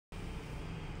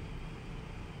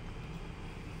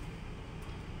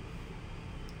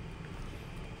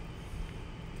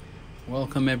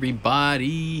Welcome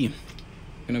everybody. I'm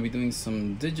gonna be doing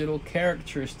some digital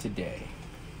caricatures today.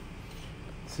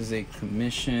 This is a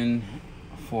commission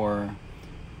for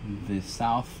the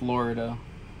South Florida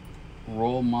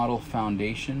Role Model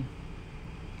Foundation.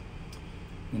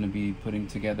 I'm gonna be putting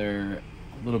together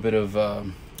a little bit of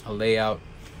a layout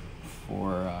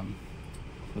for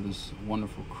this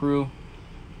wonderful crew.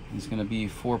 It's gonna be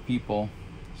 4 people.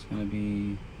 It's gonna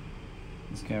be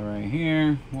this guy right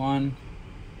here, 1,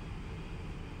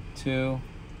 2,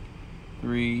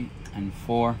 3, and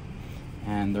 4,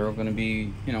 and they're all going to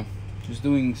be, just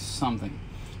doing something.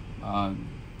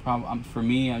 For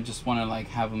me, I just want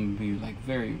to have them be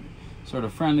very sort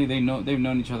of friendly. They've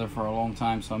known each other for a long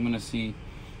time, so I'm going to see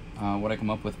what I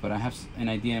come up with. But I have an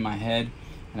idea in my head,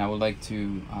 and I would like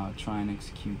to try and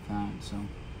execute that. So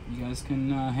you guys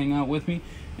can hang out with me,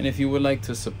 and if you would like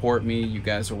to support me, you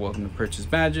guys are welcome to purchase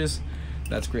badges.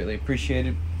 That's greatly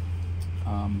appreciated.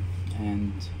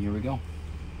 And here we go.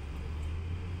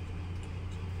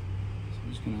 So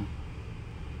I'm just gonna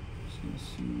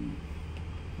see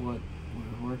what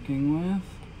we're working with.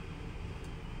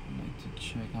 I'd like to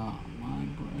check out my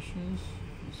brushes.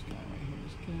 This guy right here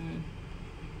is good.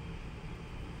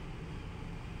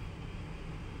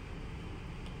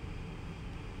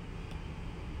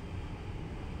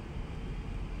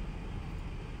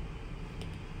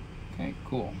 Okay,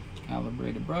 cool.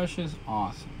 Calibrated brushes,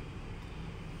 awesome.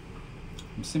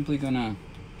 I'm simply gonna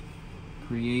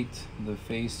create the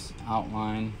face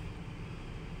outline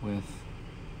with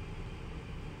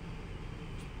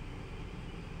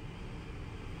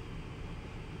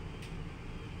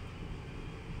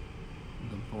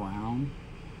the brown.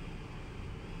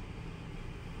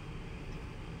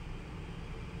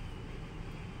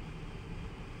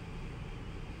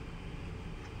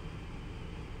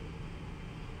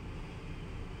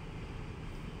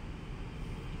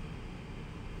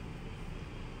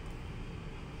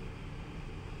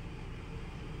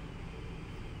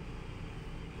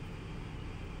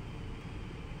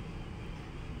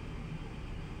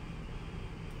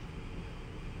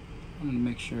 I want to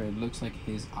make sure it looks like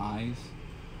his eyes,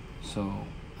 so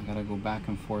I gotta go back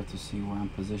and forth to see where I'm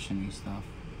positioning stuff.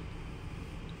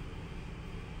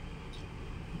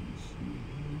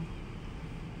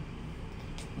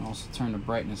 I'll also turn the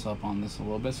brightness up on this a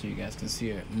little bit so you guys can see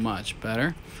it much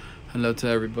better. Hello to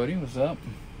everybody, what's up?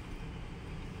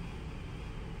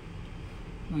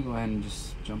 I'm gonna go ahead and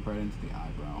just jump right into the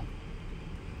eyebrow.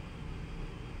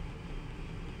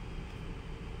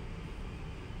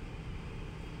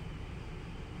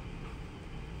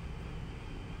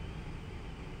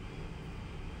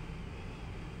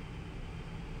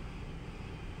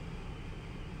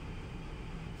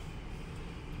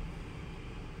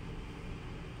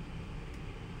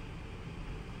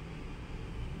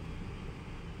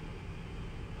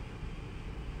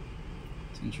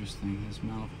 Interesting, his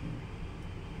mouth here.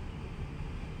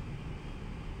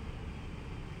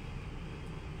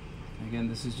 Again,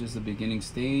 this is just the beginning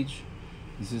stage.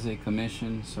 This is a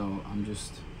commission, so I'm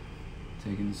just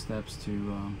taking the steps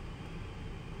to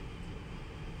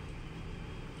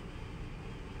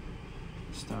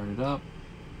start it up.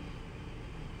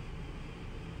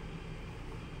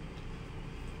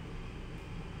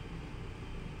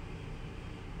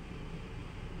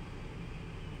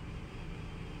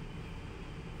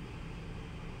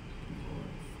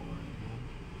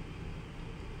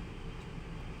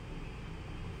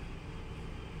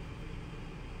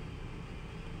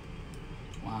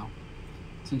 Wow,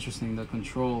 it's interesting the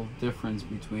control difference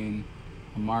between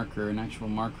a marker, an actual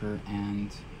marker,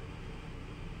 and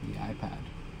the iPad.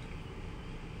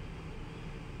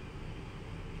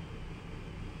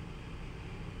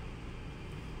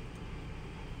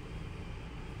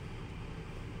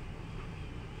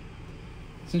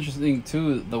 It's interesting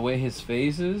too the way his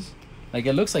face is. It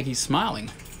looks like he's smiling.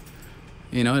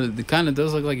 It kind of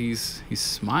does look like he's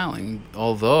smiling,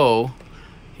 although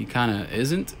he kind of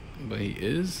isn't. But he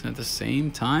is at the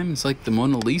same time. It's like the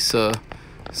Mona Lisa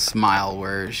smile,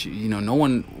 where she, no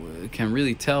one can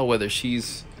really tell whether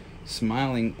she's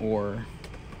smiling or,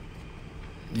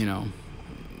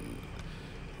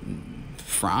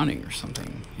 frowning or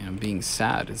something. Being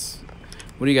sad.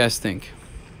 What do you guys think?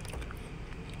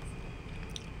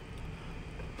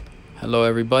 Hello,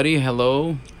 everybody.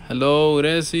 Hello,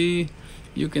 Resi.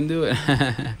 You can do it.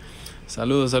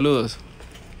 Saludos.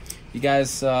 You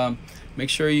guys. Make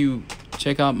sure you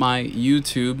check out my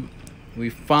YouTube. We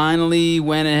finally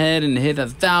went ahead and hit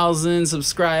 1,000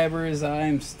 subscribers.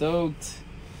 I'm stoked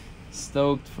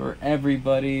for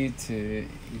everybody to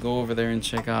go over there and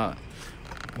check out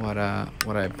what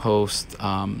I post.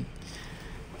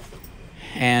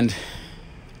 And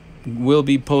will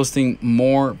be posting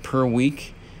more per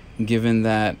week, given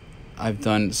that I've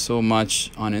done so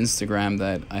much on Instagram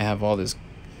that I have all this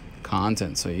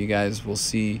content. So you guys will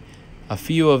see a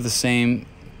few of the same,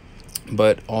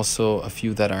 but also a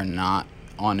few that are not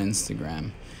on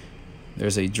Instagram.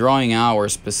 There's a drawing hour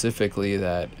specifically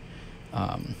that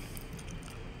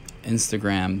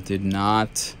Instagram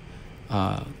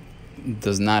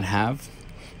does not have,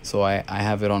 so I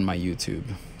have it on my YouTube.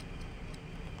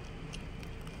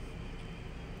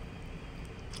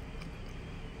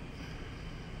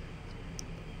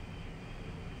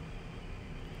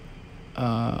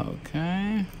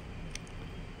 Okay.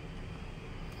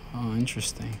 Oh,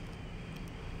 interesting.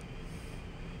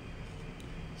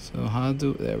 So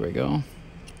there we go.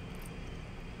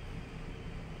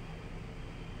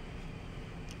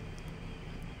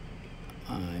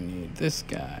 I need this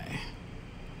guy.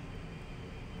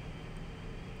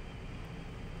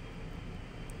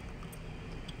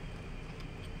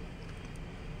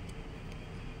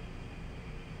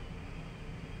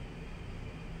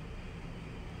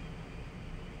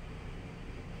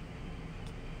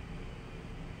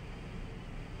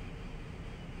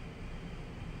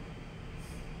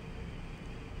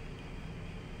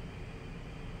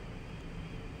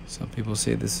 Some people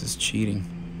say this is cheating.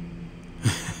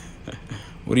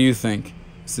 What do you think?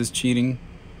 Is this cheating?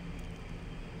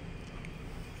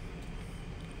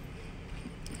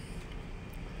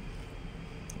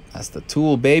 That's the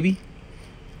tool, baby.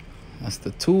 That's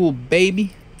the tool,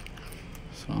 baby.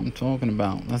 That's what I'm talking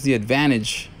about. That's the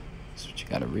advantage. That's what you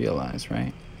gotta realize,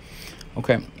 right?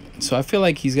 Okay, so I feel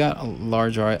like he's got a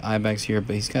large eye bags here,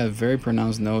 but he's got a very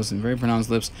pronounced nose and very pronounced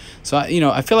lips. So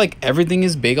I feel like everything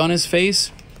is big on his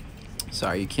face.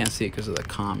 Sorry, you can't see it because of the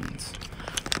comments.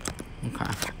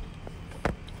 Okay.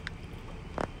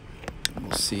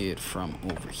 We'll see it from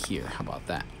over here. How about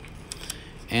that?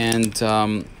 And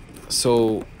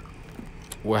so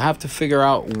we'll have to figure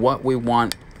out what we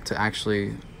want to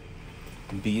actually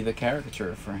be the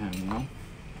caricature for him, you know?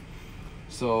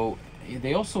 So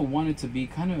they also want it to be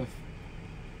kind of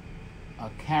a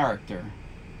character.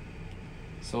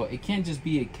 So it can't just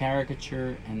be a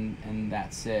caricature and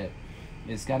that's it.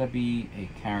 It's got to be a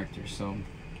character. So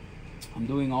I'm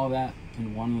doing all that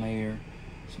in one layer.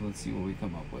 So let's see what we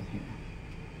come up with here.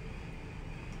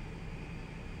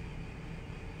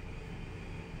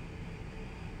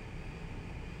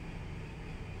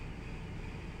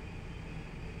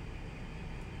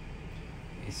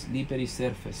 A slippery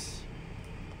surface.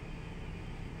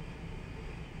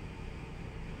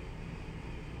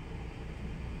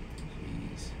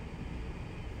 Jeez.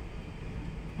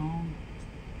 Oh.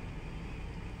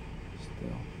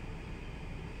 Still.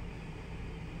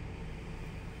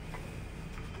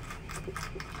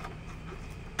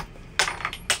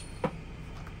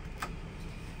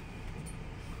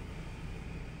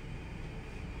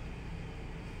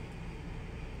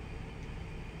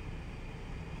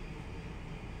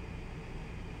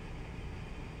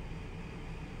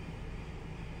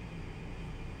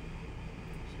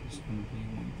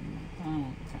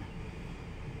 Okay.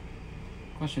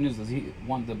 Question is, does he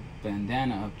want the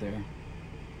bandana up there?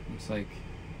 Looks like,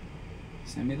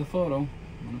 send me the photo.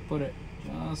 I'm gonna put it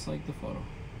just like the photo.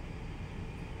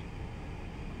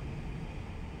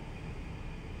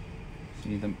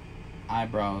 See, the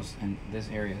eyebrows and this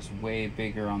area is way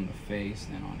bigger on the face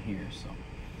than on here, so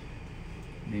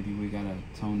maybe we gotta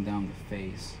tone down the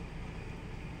face.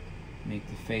 Make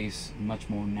the face much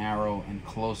more narrow and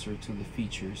closer to the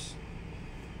features.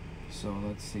 So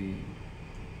let's see.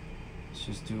 Let's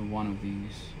just do one of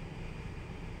these.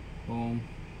 Boom.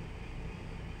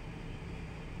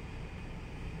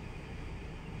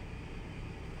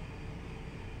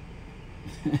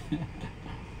 Probably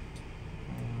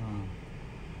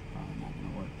not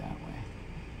gonna work that way.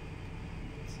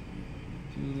 Let's see.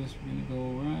 We're gonna do this. We're gonna go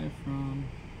right from.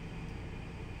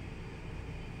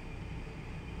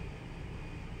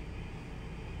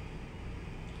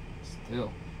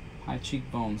 Still, high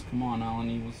cheekbones. Come on,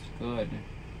 Alani, what's good?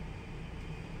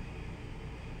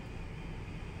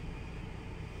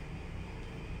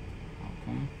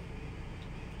 Okay.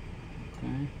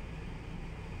 Okay.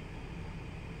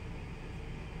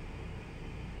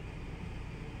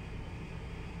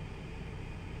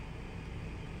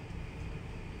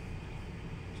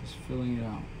 Just filling it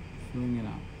out. Filling it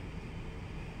out.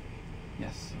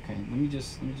 Yes. Okay. Let me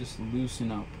just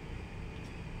loosen up.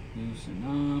 Loosen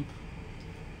up.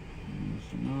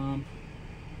 Loosen up.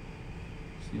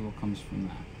 See what comes from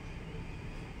that.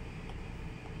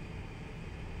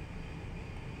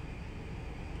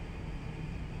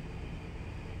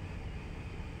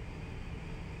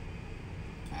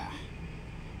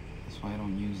 That's why I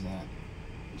don't use that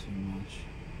too much.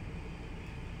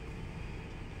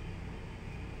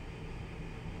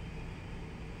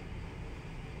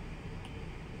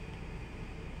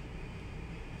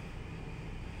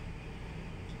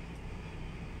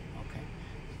 Okay,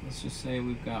 so let's just say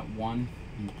we've got one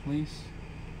in place.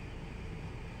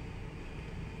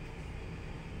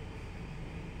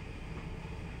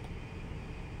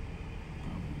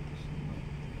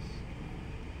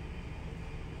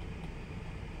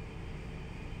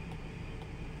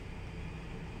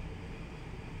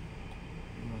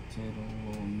 Rotate a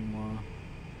little more.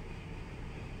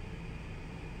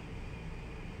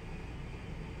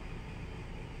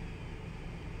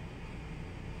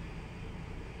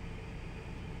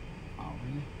 Oh,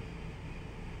 really?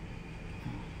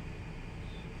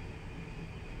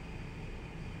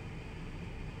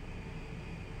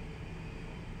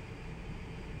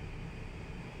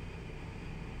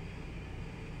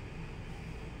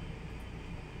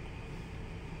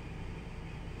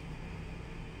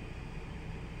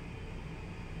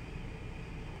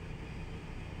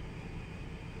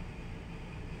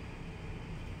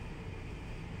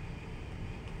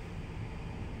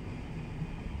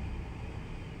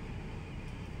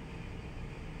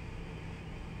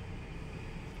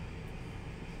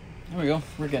 There we go.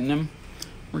 We're getting him.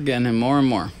 We're getting him more and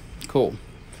more. Cool.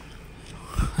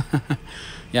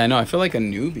 Yeah, I know. I feel like a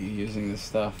newbie using this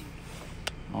stuff.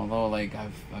 Although, like,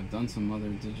 I've done some other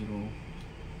digital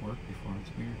work before.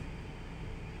 It's weird.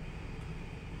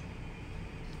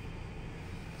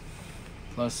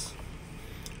 Plus,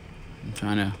 I'm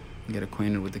trying to get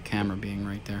acquainted with the camera being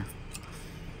right there.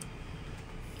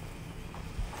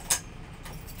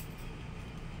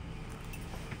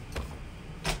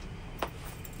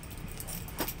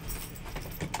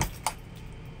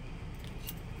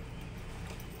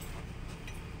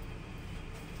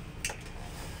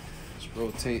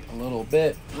 Rotate a little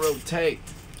bit. Rotate.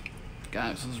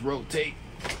 Guys, let's rotate.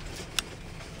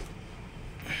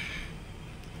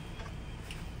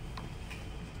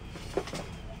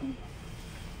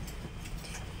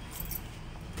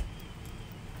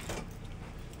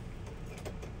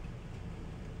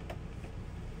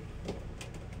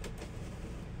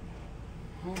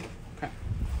 Okay.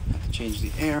 Have to change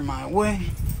the air my way.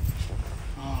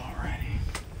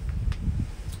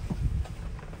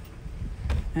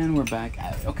 And we're back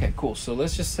at it. Okay, cool. So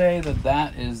let's just say that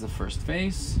that is the first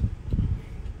face.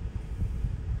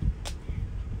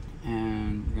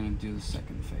 And we're going to do the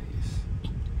second face.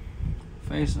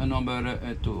 Face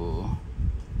number 2.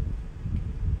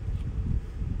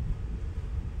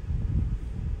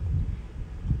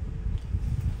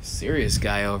 Serious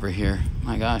guy over here.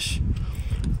 My gosh.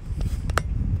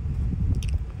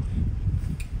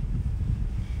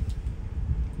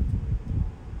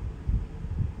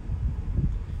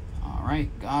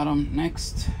 Got him.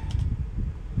 Next.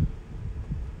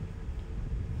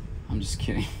 I'm just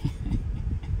kidding.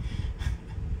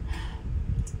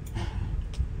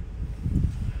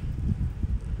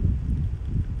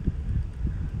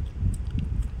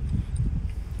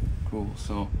 Cool.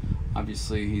 So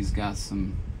obviously he's got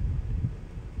some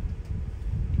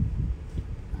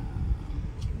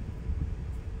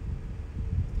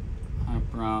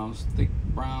eyebrows, thick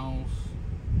brows.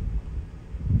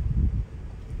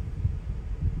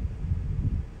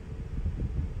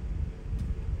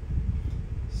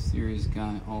 Serious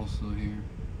guy also here.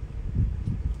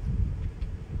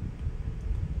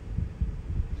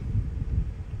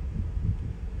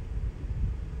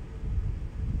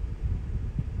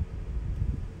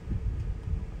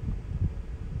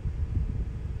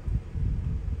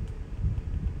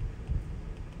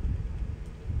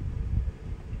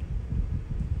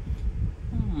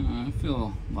 I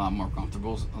feel a lot more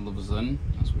comfortable all of a sudden.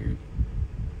 That's weird.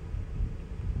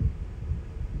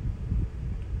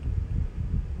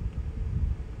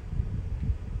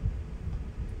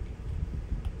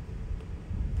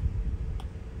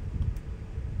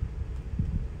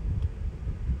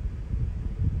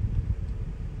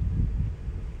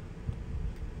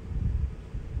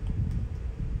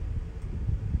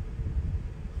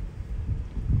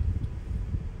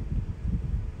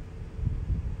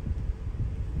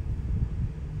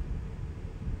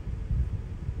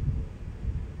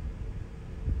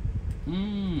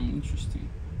 Interesting.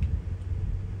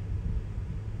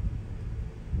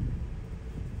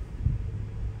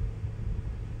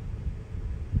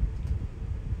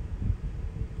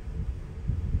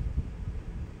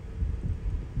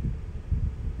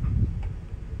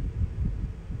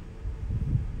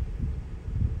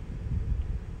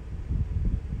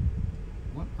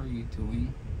 What are you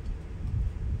doing?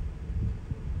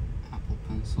 Apple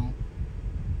pencil. What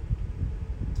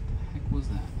the heck was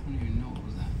that? I don't even know what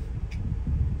was that.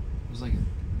 There's like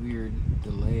a weird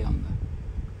delay on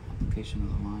the application of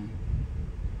the line.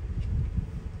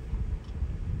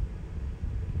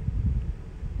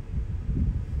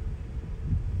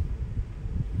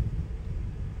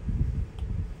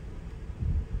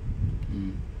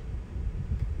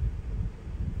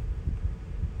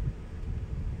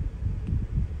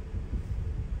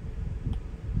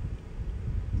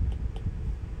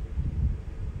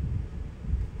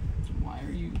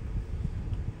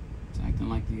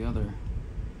 Like the other.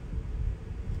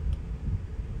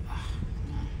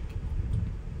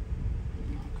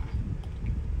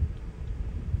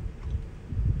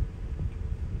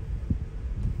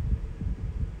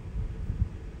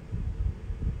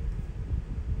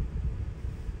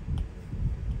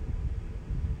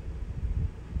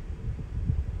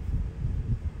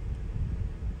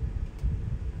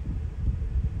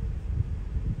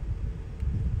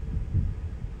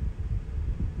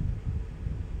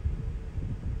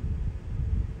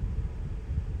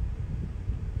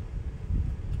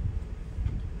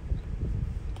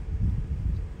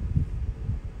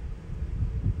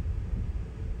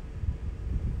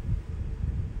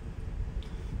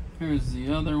 Here's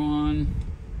the other one.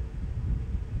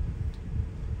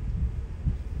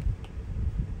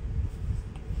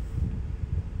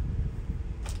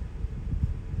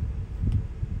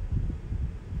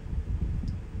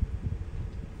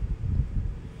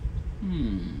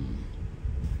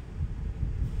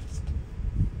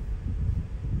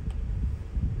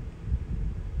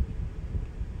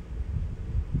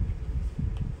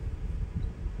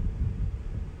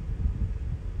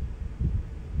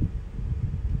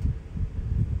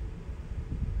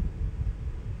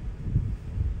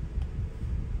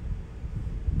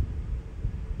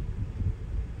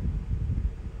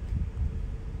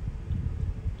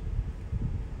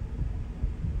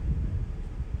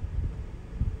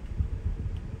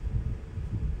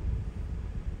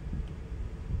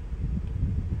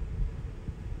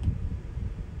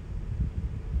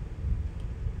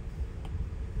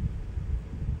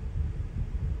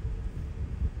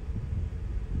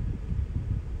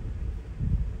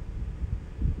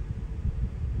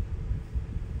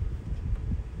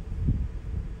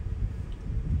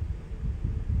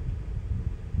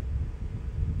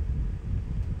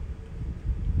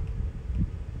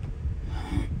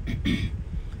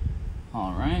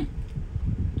 All right,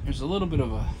 there's a little bit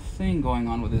of a thing going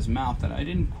on with his mouth that I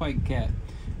didn't quite get.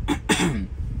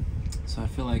 So I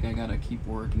feel like I gotta keep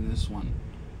working this one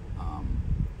a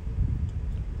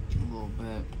little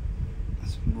bit.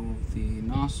 Let's move the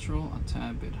nostril a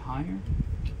tad bit higher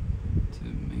to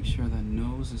make sure that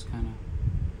nose is kind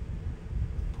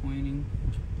of pointing.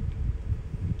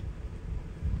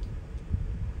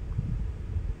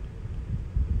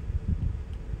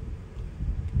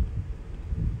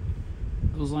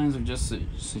 Those lines are just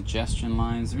suggestion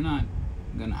lines. They're not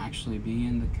going to actually be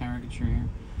in the caricature here.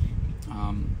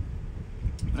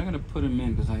 But I got to put them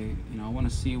in because I want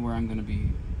to see where I'm going to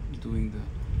be doing the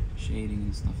shading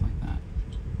and stuff like that.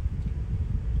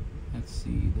 Let's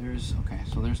see. Okay,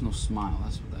 so there's no smile.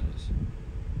 That's what that is.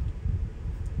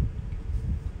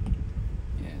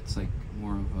 Yeah, it's like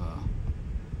more of a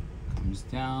comes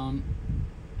down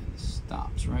and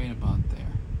stops right about there.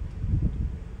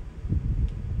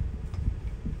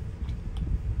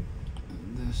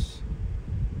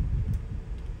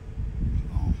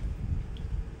 Boom.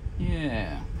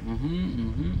 Yeah.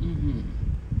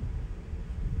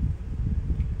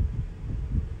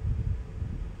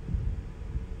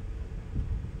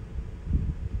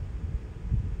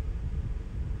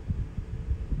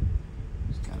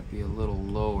 It's got to be a little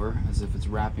lower, as if it's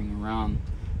wrapping around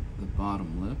the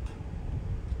bottom lip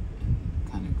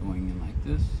and kind of going in like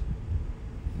this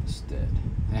instead.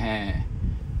 Yeah,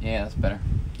 that's better.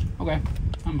 Okay,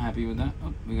 I'm happy with that.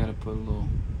 Oh, we gotta put a little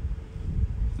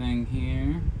thing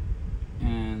here,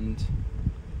 and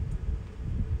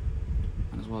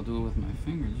might as well do it with my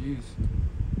finger, jeez.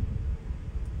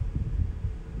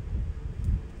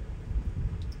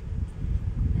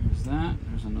 There's that,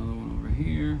 there's another one over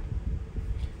here.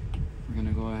 We're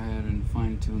gonna go ahead and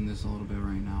fine tune this a little bit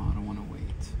right now. I don't wanna wait.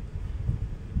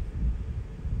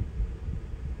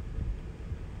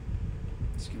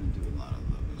 Just gonna do a lot of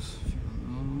those.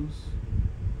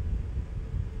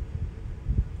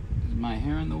 Is my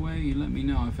hair in the way? You let me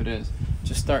know if it is.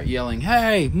 Just start yelling,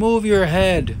 hey, move your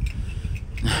head.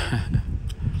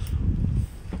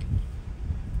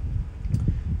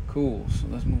 Cool, so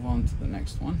let's move on to the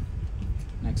next one.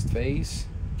 Next phase.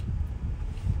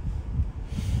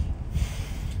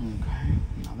 Okay,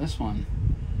 now this one.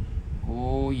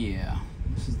 Oh yeah,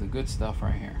 this is the good stuff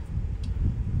right here.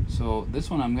 So this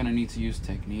one I'm gonna need to use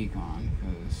technique on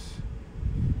because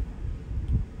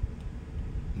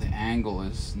the angle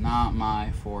is not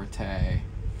my forte.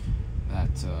 That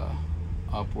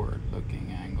upward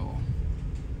looking angle.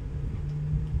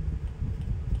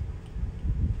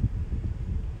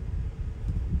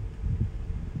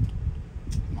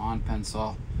 Come on,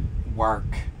 pencil,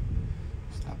 work.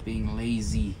 Stop being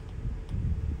lazy.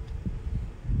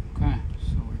 Okay,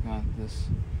 so we got this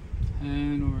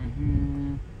head over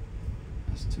here.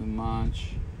 That's too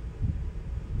much.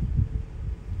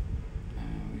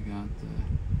 And we got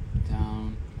the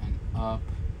down and up.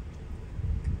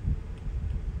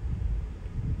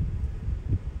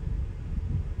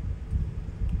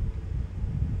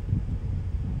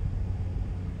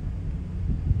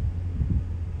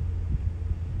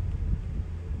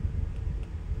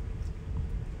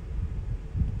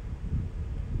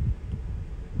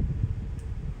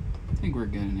 I think we're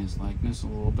getting his likeness a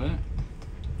little bit.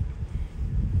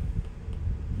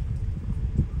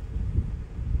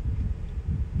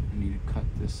 I need to cut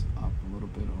this up a little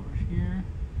bit over here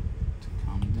to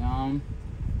come down.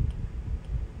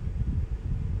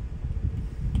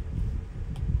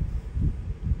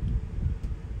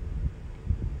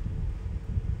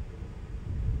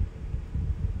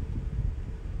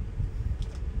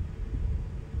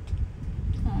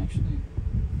 Actually,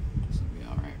 this will be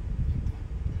all right.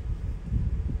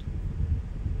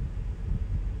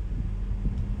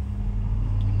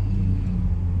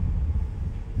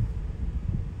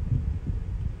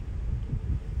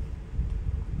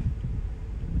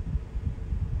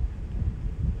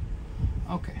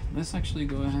 Okay, let's actually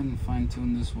go ahead and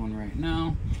fine-tune this one right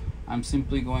now. I'm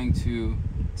simply going to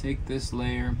take this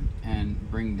layer and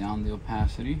bring down the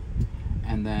opacity,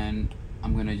 and then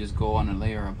I'm going to just go on a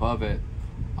layer above it,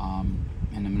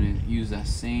 and I'm going to use that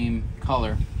same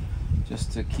color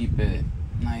just to keep it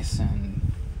nice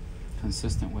and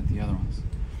consistent with the other ones.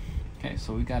 Okay,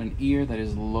 so we got an ear that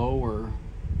is lower,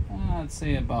 I'd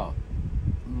say about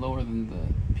lower than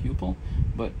the pupil,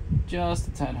 but just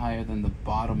a tad higher than the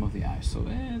bottom of the eye. So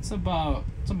it's about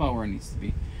where it needs to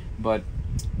be. But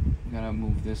we gotta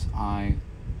move this eye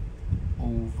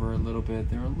over a little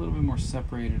bit. They're a little bit more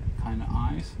separated kind of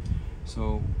eyes.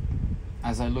 So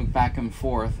as I look back and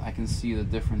forth, I can see the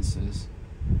differences.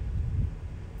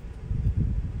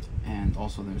 And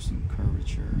also there's some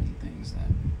curvature and things that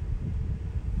I'm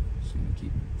just gonna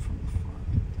keep it from the far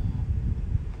like that.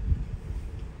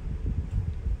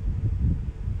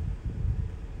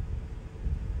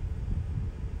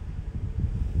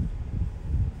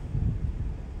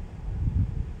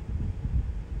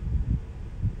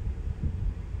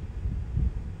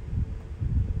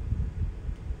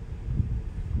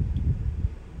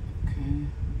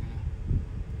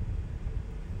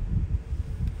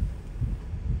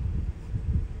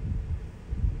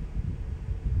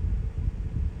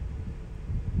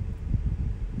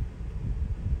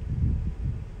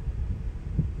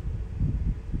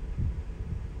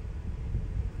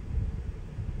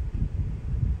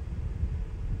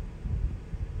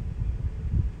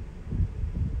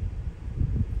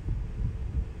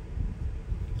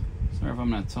 Sorry if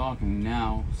I'm not talking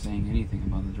now, saying anything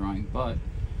about the drawing, but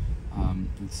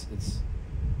it's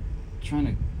trying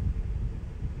to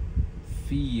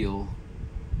feel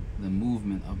the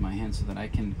movement of my hand so that I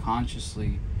can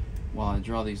consciously, while I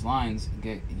draw these lines,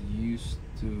 get used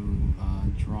to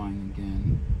drawing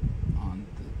again on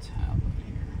the tablet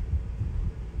here.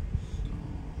 So,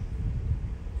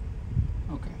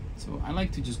 okay, so I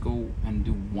like to just go and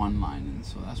do one line, and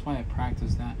so that's why I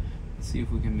practice that. Let's see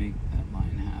if we can make that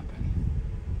line happen.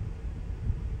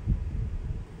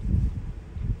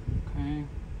 Okay,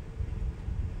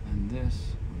 and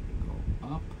this would go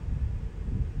up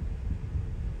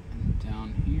and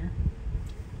down here,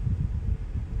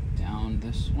 down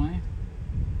this way,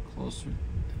 closer,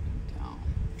 and down.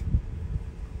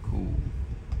 Cool.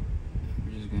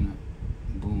 We're just gonna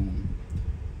boom.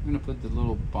 We're gonna put the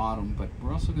little bottom, but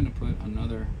we're also gonna put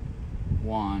another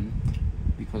one,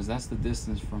 because that's the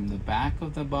distance from the back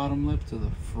of the bottom lip to the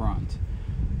front.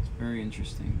 It's very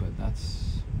interesting, but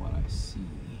that's what I see.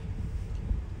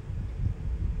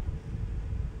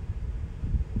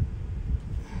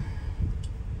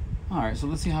 Alright, so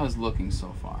let's see how it's looking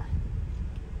so far.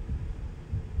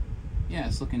 Yeah,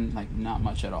 it's looking like not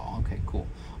much at all. Okay, cool.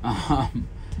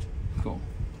 Cool.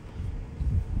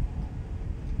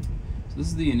 So this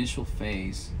is the initial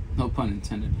phase, no pun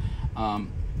intended.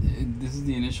 This is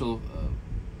the initial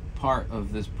part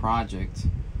of this project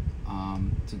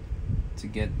to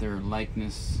get their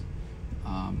likeness,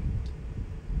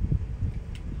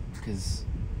 because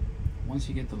once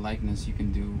you get the likeness, you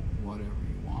can do whatever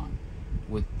you want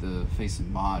with the face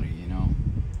and body, you know,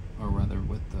 or rather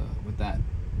with that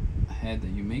head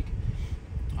that you make.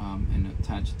 and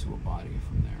attach it to a body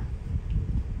from there.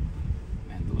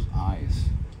 And those eyes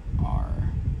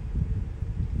are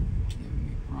giving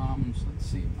me problems. Let's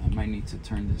see, I might need to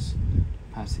turn this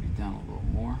opacity down a little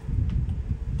more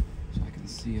so I can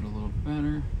see it a little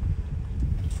better.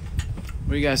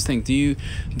 What do you guys think? Do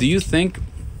you think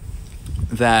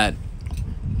that,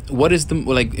 what is the,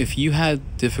 like, if you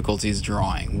had difficulties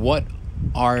drawing, what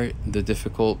are the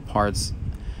difficult parts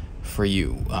for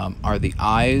you? Are the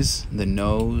eyes, the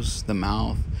nose, the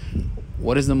mouth?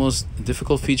 What is the most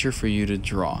difficult feature for you to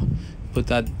draw? Put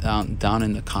that down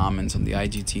in the comments on the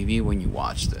IGTV when you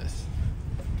watch this.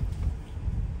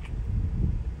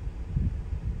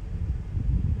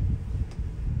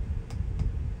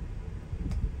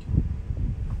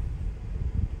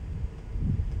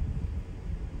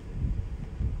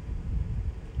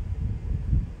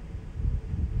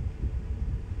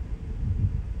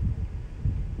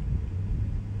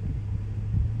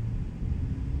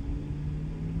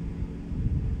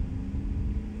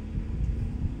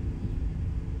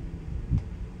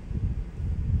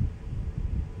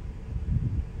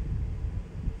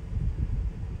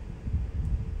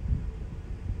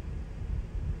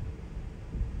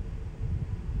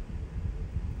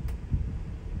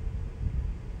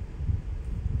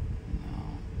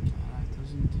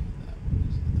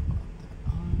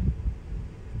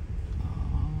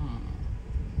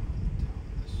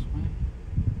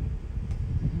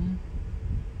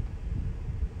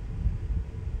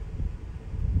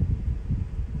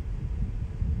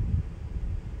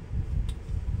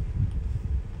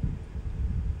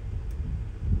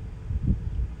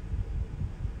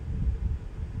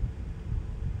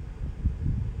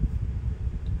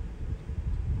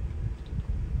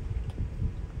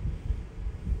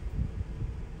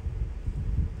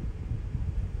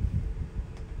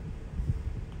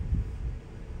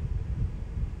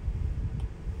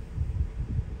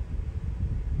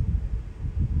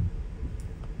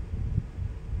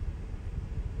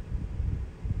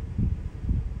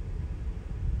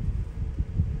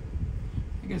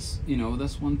 I guess, you know,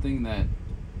 that's one thing that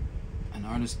an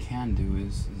artist can do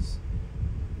is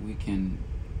we can,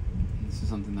 this is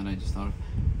something that I just thought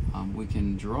of, we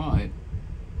can draw it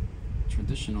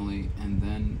traditionally and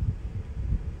then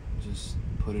just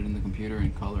put it in the computer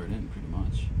and color it in pretty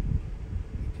much.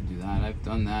 You can do that. I've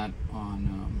done that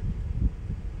on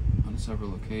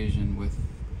several occasions with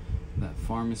that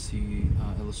pharmacy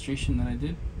illustration that I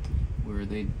did, where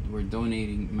they were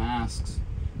donating masks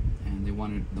and they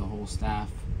wanted the whole staff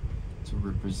to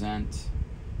represent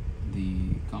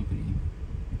the company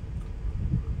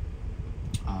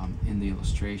in the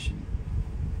illustration.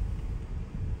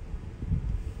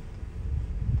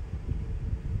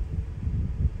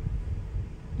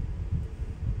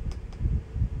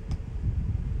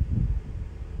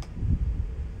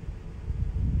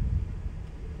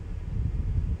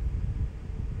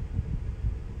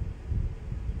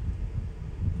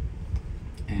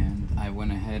 And I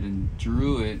went ahead and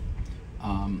drew it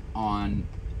on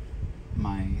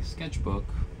my sketchbook,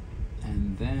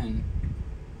 and then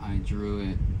I drew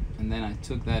it, and then I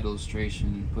took that illustration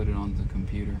and put it on the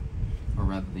computer, or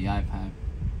rather the iPad.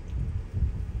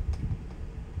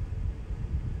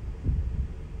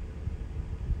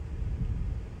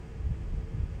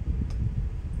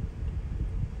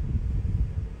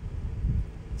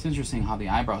 It's interesting how the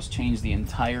eyebrows change the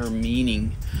entire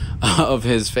meaning of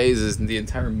his faces, and the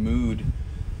entire mood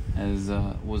as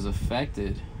was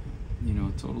affected, you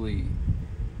know, totally,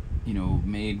 you know,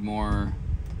 made more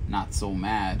not so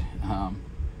mad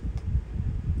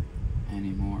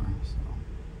anymore. So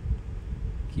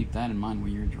keep that in mind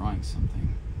when you're drawing something.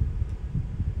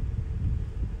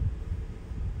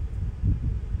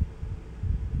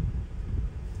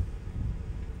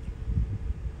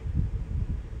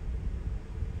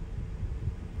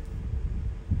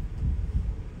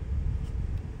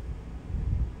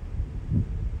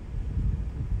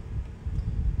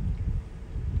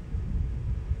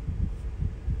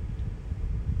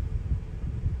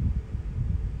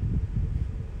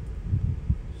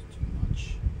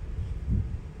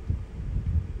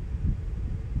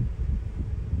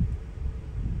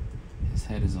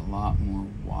 Head is a lot more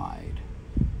wide,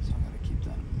 so I gotta keep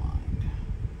that in mind.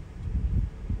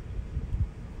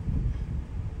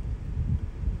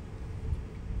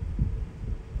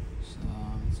 So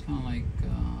it's kind of like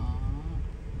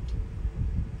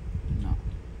no,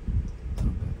 a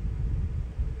little bit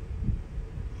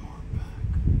more back.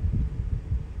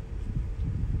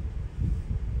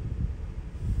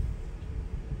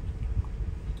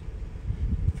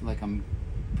 I feel like I'm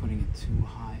putting it too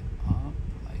high up.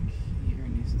 Here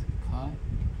needs to cut.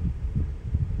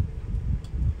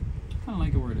 Kind of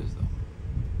like it where it is though.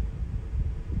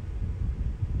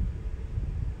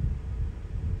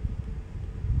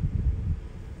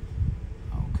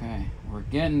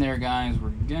 getting there, guys. We're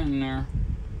getting there.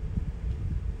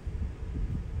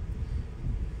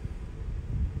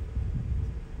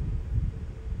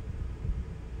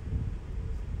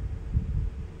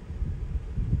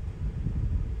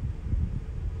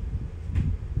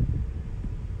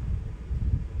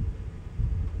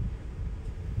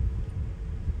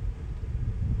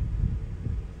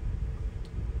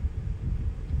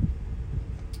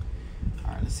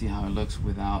 See how it looks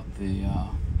without the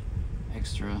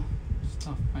extra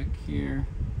stuff back here.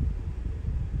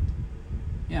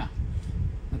 Yeah,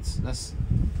 that's it's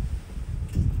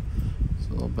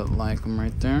a little bit like them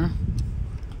right there.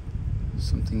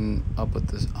 Something up with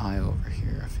this eye over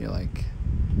here. I feel like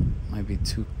it might be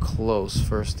too close.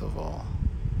 First of all,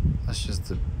 that's just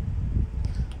the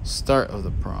start of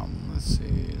the problem. Let's see,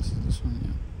 is it this one?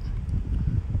 Yeah.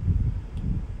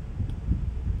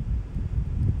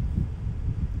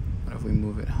 If we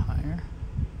move it higher.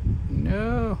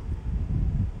 No.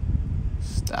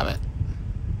 Stop it.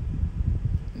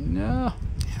 No.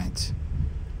 Damn it.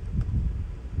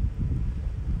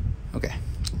 Okay.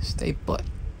 Stay put.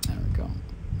 There we go.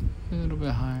 A little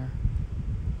bit higher.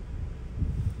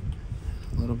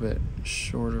 A little bit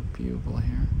shorter pupil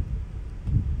here.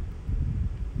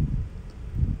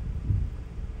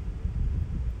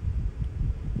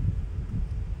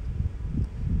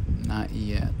 Not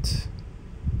yet.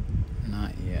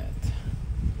 Not yet.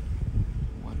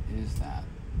 What is that?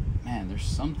 Man, there's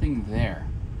something there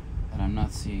that I'm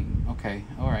not seeing. Okay,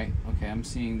 alright. Okay, I'm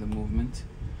seeing the movement.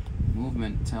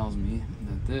 Movement tells me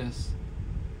that this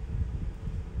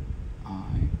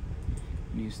eye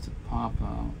needs to pop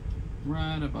out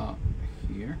right about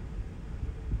here.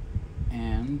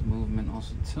 And movement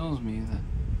also tells me that,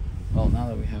 well, now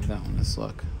that we have that one, let's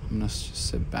look. I'm gonna just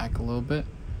sit back a little bit.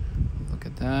 Look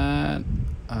at that.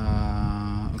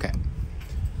 Okay.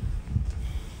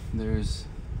 There's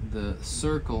the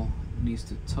circle needs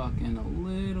to tuck in a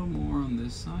little more on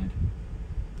this side.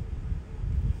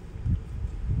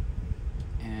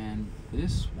 And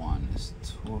this one is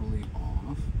totally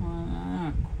off.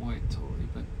 Not quite totally,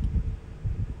 but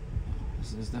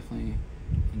this is definitely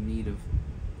in need of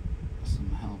some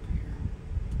help here.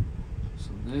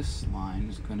 So this line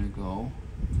is going to go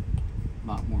a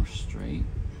lot more straight.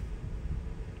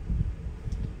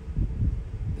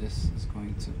 This is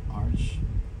going to arch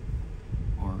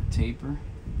or taper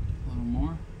a little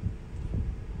more.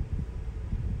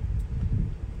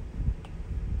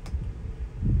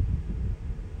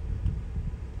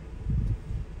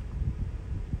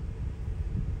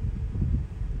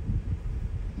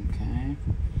 Okay,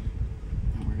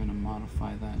 and we're going to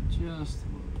modify that just a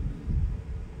little bit.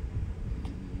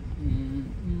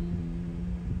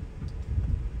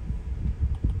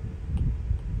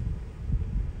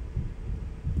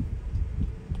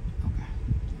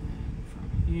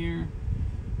 Here,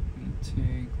 I'm going to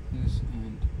take this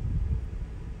and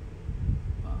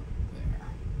about there.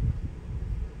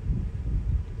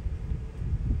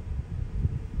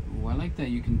 Ooh, I like that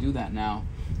you can do that now.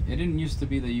 It didn't used to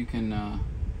be that you can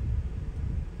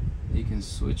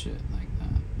switch it like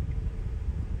that.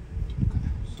 Okay,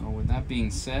 so with that being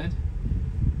said,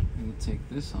 I'm going to take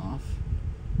this off.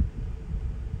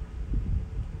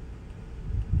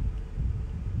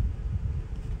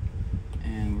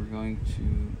 And we're going to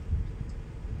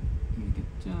make it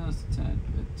just a tad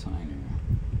bit tinier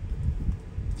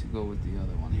to go with the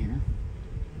other one here.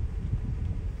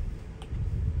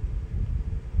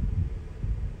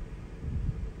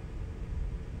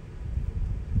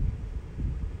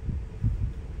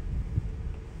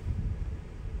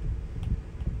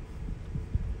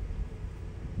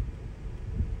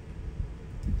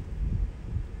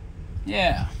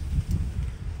 Yeah,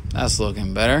 that's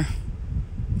looking better.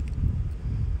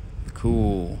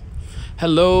 Cool.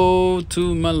 Hello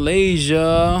to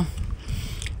Malaysia.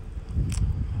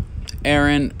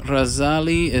 Aaron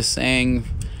Razali is saying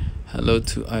hello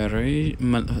to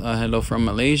hello from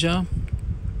Malaysia.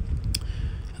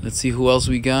 Let's see who else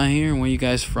we got here. Where you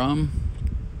guys from?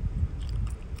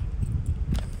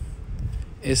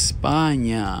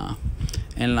 España.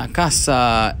 En la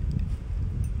casa.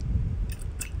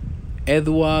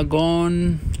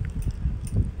 Eduagon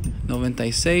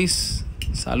 96.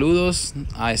 Saludos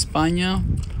a España.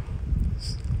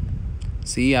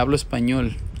 Sí, hablo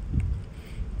español.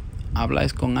 Habla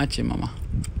es con H, mamá.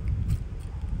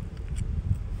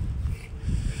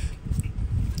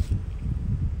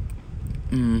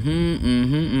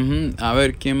 A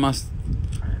ver, ¿quién más?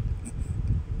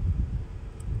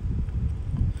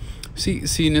 Sí,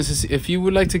 if you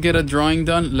would like to get a drawing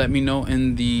done, let me know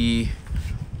in the...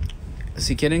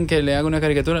 Si quieren que le haga una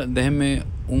caricatura, déjenme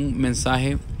un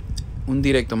mensaje, un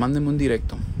directo, mándenme un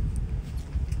directo.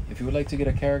 if you would like to get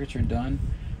a caricature done,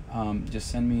 just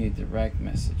send me a direct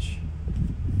message.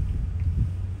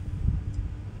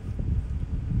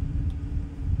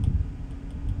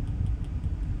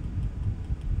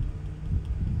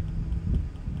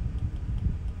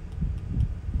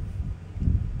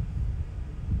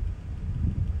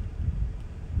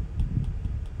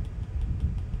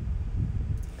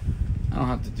 I don't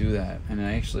have to do that, and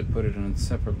I actually put it on a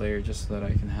separate layer just so that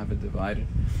I can have it divided.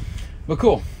 But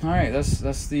cool. All right, that's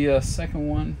the second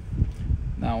one.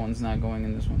 That one's not going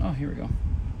in this one. Oh, here we go.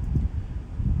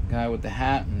 Guy with the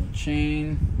hat and the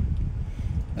chain.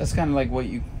 That's kind of like what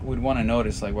you would want to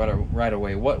notice, like right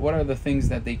away. What are the things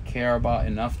that they care about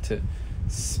enough to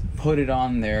put it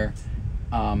on there,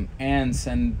 and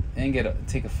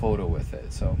take a photo with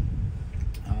it. So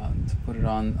to put it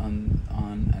on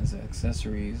as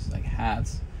accessories, like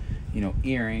hats, you know,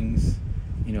 earrings,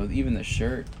 you know, even the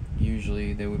shirt.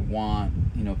 Usually they would want,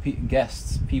 you know,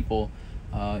 people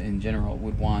in general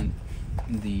would want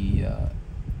the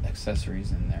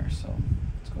accessories in there. So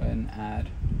let's go ahead and add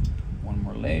one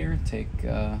more layer. Take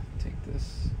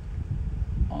this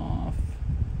off.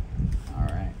 All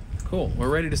right, cool. We're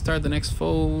ready to start the next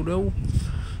photo.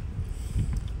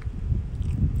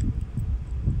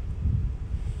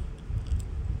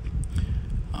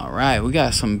 All right, we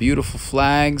got some beautiful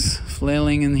flags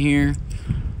flailing in here.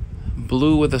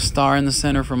 Blue with a star in the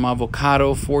center from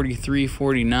Avocado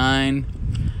 4349.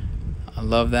 I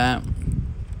love that.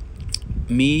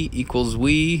 Me equals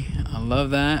we. I love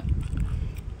that.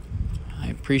 I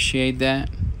appreciate that.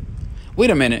 Wait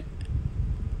a minute.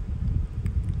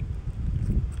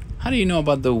 How do you know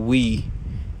about the we?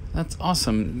 That's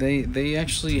awesome. They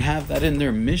actually have that in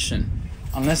their mission.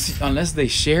 Unless they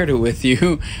shared it with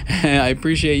you. I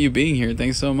appreciate you being here.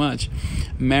 Thanks so much.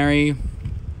 Mary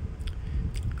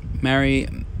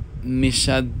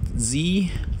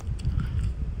Mishadzi.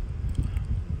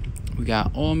 We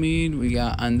got Omid. We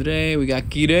got Andre. We got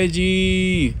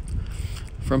Kireji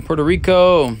from Puerto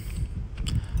Rico.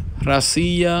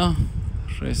 Racia.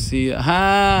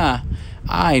 Ha!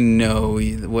 I know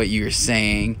what you're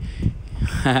saying.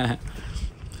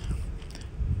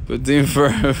 But then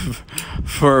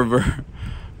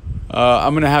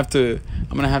I'm gonna have to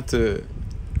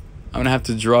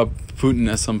drop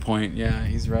Putin at some point. Yeah,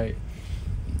 he's right.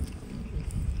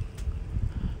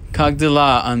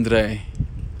 Kagdila, Andre.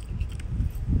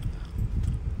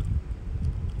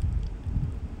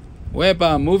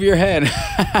 Wepa, move your head.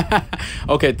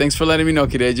 Okay, thanks for letting me know,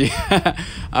 Kireji.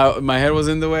 My head was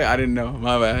in the way. I didn't know.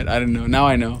 My bad. I didn't know. Now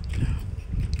I know.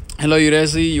 Hello,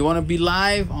 Uresi. You want to be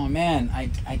live? Oh man,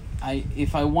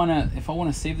 if I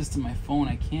wanna save this to my phone,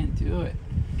 I can't do it.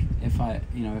 If I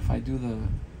do the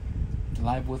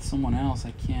live with someone else,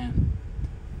 I can't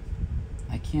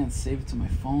save it to my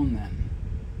phone then.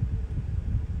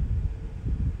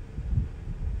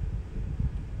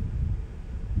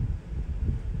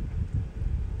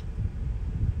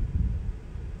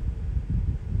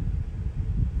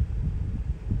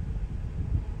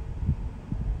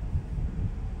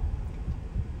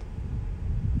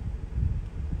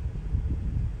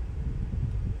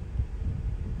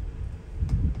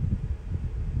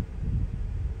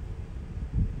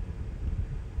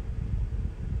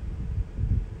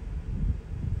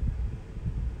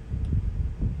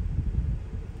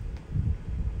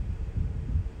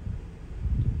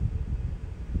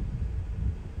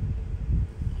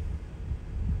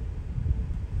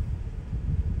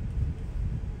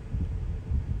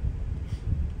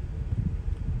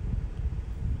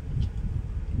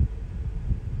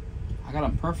 I got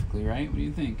them perfectly, right? What do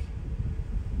you think?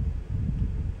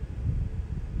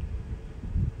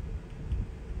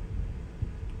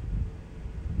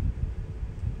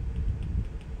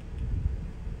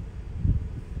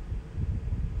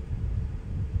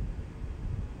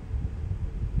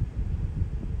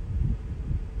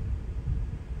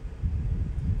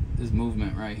 This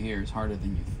movement right here is harder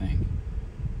than you think,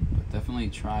 but definitely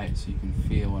try it so you can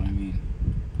feel what I mean.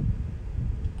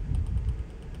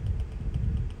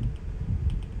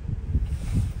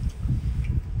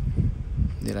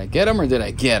 Did I get him or did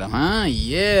I get him, huh?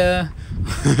 Yeah.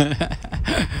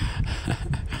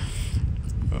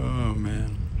 Oh,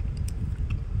 man.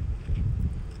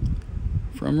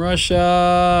 From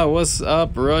Russia. What's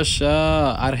up,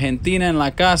 Russia? Argentina en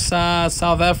la casa.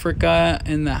 South Africa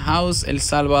in the house. El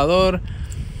Salvador.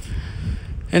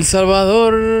 El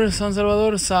Salvador. San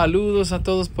Salvador. Saludos a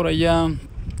todos por allá.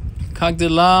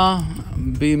 Kagdila.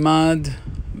 Be mad.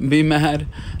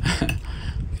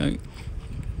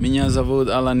 Меня зовут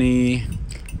Alani.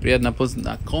 Приятно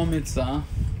познакомиться.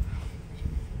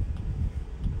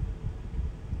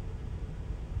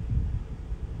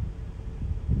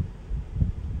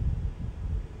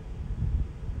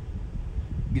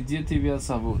 Где тебя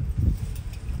зовут?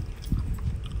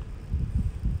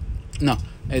 No,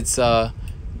 it's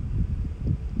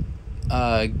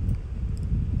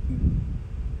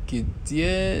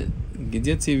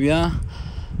где тебя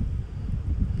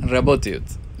работают?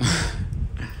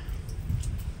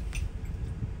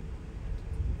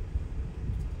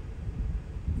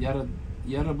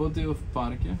 Я работаю в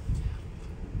парке.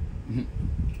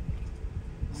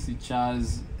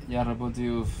 Сейчас я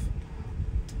работаю в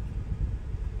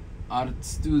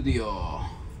арт-студио.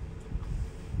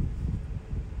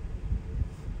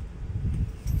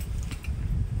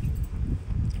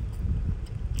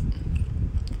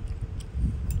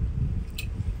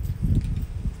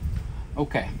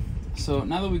 Okay, so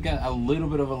now that we got a little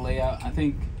bit of a layout, I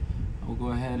think we'll go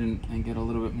ahead and get a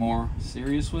little bit more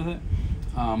serious with it.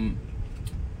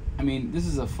 I mean, this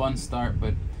is a fun start,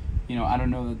 but you know, I don't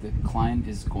know that the client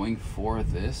is going for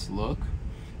this look.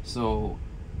 So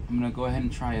I'm gonna go ahead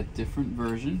and try a different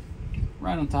version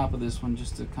right on top of this one,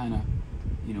 just to kind of,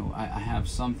 you know, I have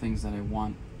some things that I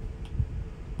want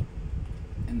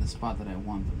in the spot that I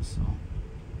want them, so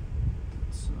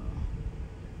let's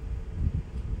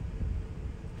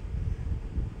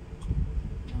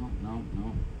no,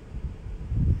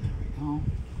 there we go.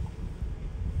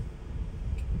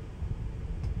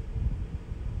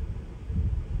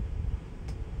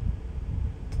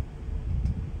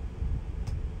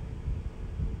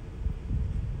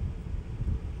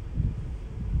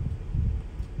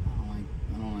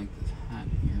 I don't like this hat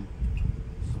here,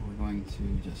 so we're going to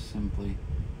just simply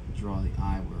draw the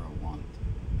eye where I want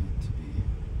it to be.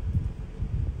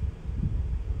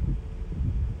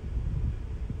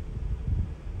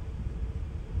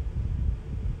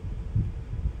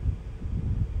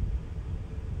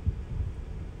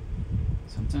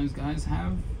 Sometimes guys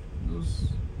have those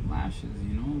lashes,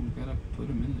 you know, we gotta put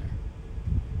them in there.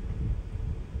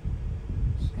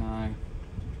 This guy,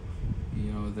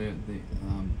 you know,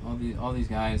 all these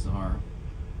guys are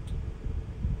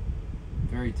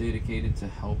very dedicated to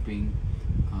helping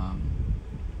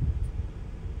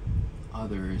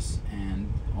others,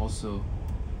 and also,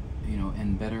 you know,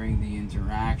 and bettering the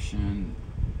interaction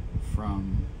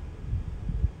from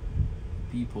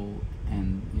people,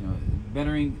 and you know,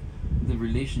 bettering the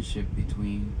relationship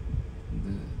between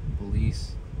the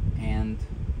police and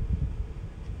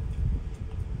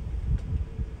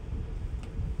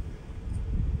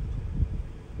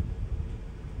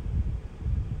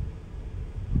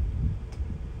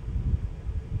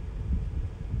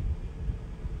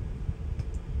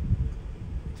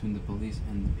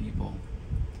the people.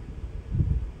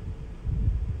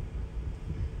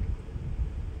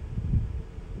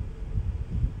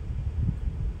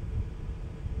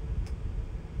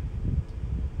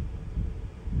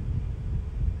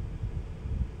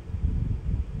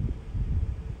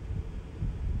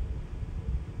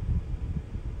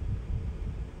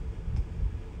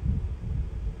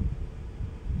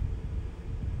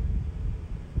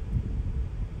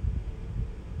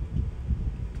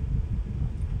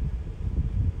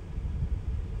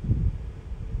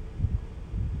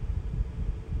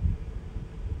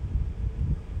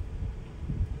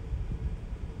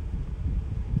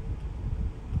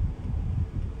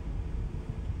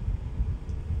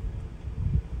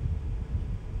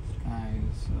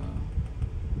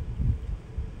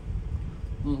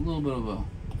 A little bit of a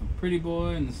pretty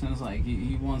boy, in the sense like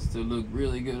he wants to look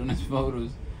really good in his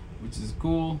photos, which is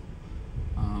cool.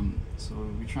 So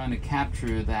we're trying to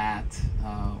capture that,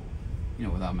 you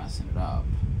know, without messing it up.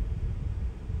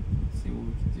 Let's see what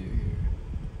we can do here.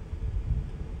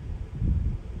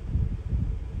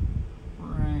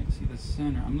 Right, see the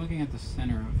center. I'm looking at the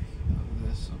center of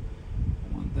this, so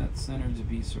I want that center to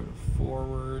be sort of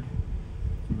forward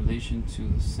in relation to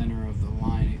the center of the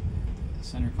line. The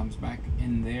center comes back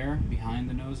in there behind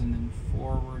the nose, and then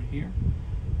forward here,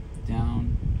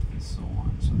 down, and so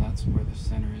on. So that's where the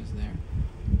center is there.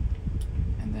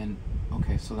 And then,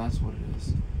 okay, so that's what it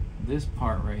is. This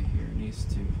part right here needs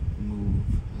to move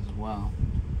as well,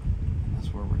 and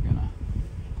that's where we're gonna,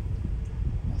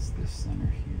 that's this center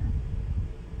here.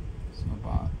 So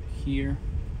about here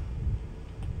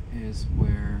is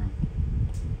where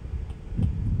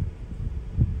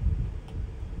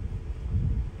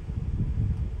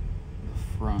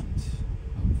front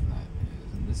of that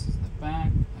is, and this is the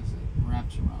back as it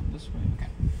wraps around this way. Okay,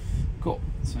 cool.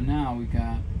 So now we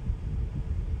got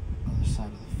other side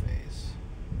of the face.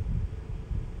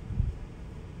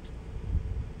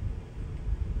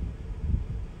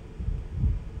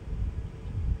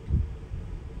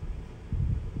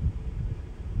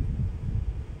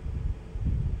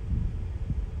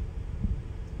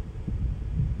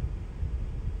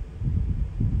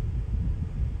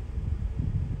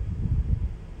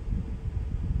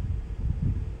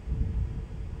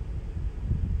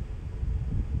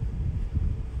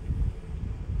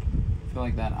 feel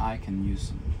like that eye can use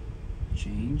some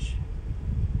change.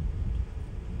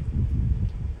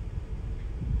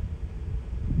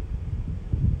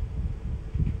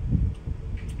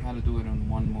 How to do it in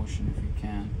one motion if you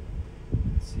can.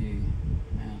 Let's see,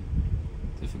 man,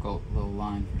 difficult little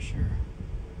line for sure.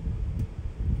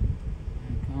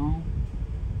 There you go.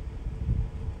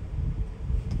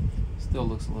 Still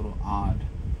looks a little odd.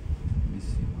 Let me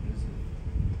see, what is it?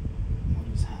 What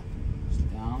is happening? It's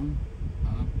down,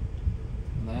 up,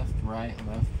 left,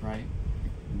 right.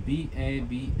 B-A,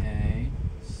 B-A,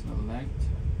 select,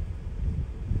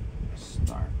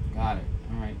 start. Got it.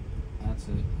 All right, that's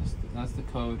it. That's the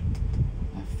code.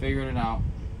 I figured it out.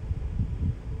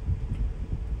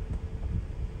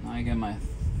 Now I get my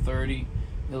 30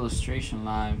 illustration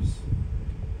lives.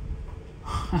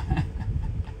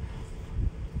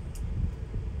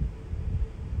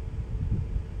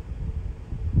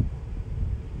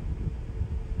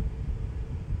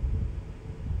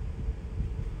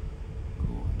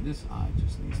 This eye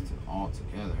just needs to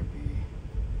altogether be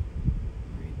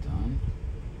redone.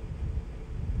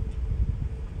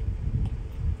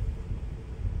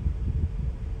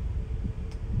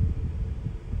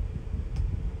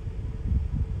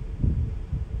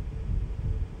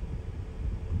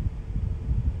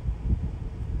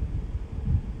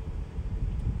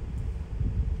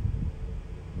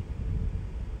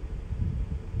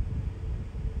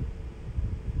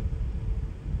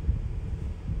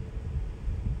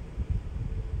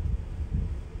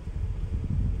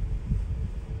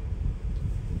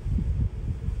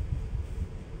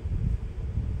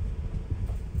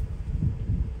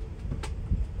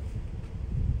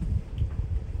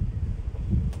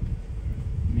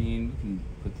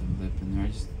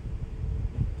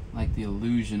 The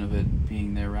illusion of it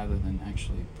being there rather than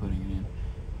actually putting it in.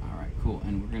 Alright, cool.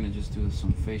 And we're going to just do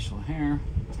some facial hair.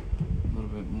 A little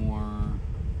bit more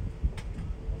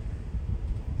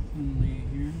thinly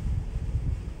here.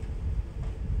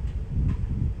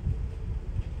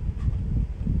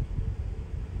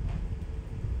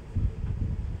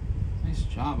 Nice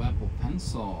job, Apple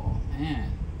Pencil.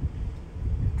 Man,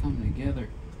 you're coming together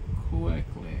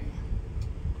quickly.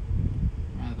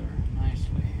 Rather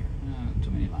nicely here. Too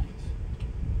many lines.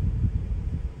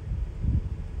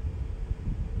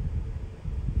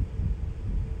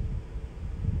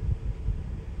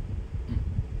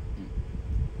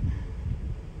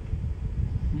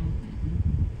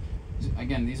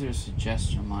 Again, these are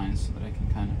suggestion lines so that I can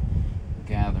kind of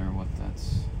gather what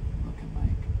that's looking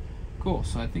like. Cool,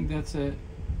 so I think that's it.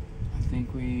 I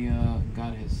think we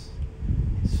got his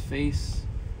face.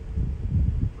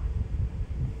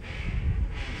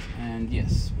 And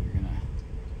yes, we're gonna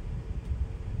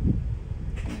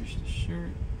finish the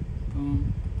shirt.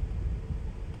 Boom.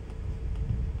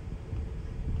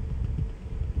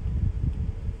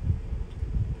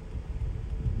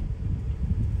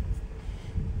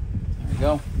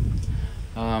 Go.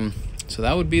 So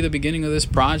that would be the beginning of this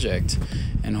project,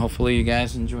 and hopefully you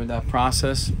guys enjoyed that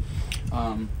process.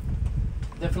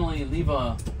 Definitely leave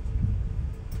a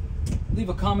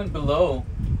comment below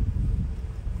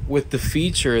with the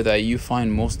feature that you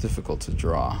find most difficult to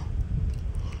draw,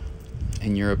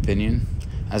 in your opinion.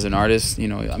 As an artist, you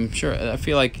know, I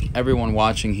feel like everyone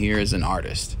watching here is an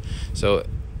artist. So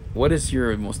what is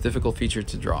your most difficult feature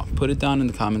to draw? Put it down in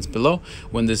the comments below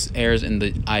when this airs in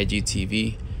the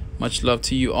IGTV. Much love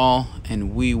to you all,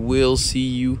 and we will see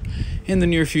you in the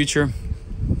near future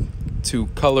to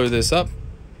color this up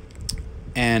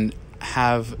and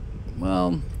have,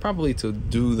 well, probably to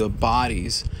do the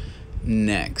bodies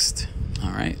next.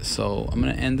 All right, so I'm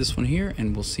gonna end this one here,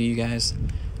 and we'll see you guys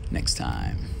next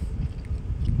time.